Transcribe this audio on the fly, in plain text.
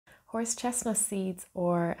Horse chestnut seeds,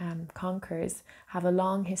 or conkers, have a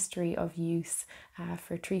long history of use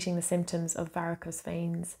for treating the symptoms of varicose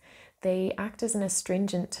veins. They act as an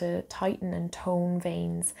astringent to tighten and tone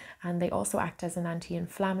veins, and they also act as an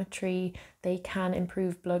anti-inflammatory. They can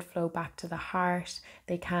improve blood flow back to the heart.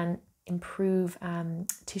 They can improve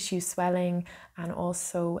tissue swelling and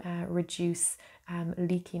also reduce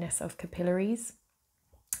leakiness of capillaries.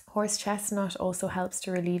 Horse chestnut also helps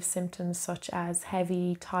to relieve symptoms such as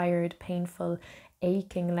heavy, tired, painful,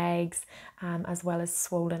 aching legs, as well as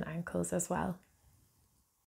swollen ankles as well.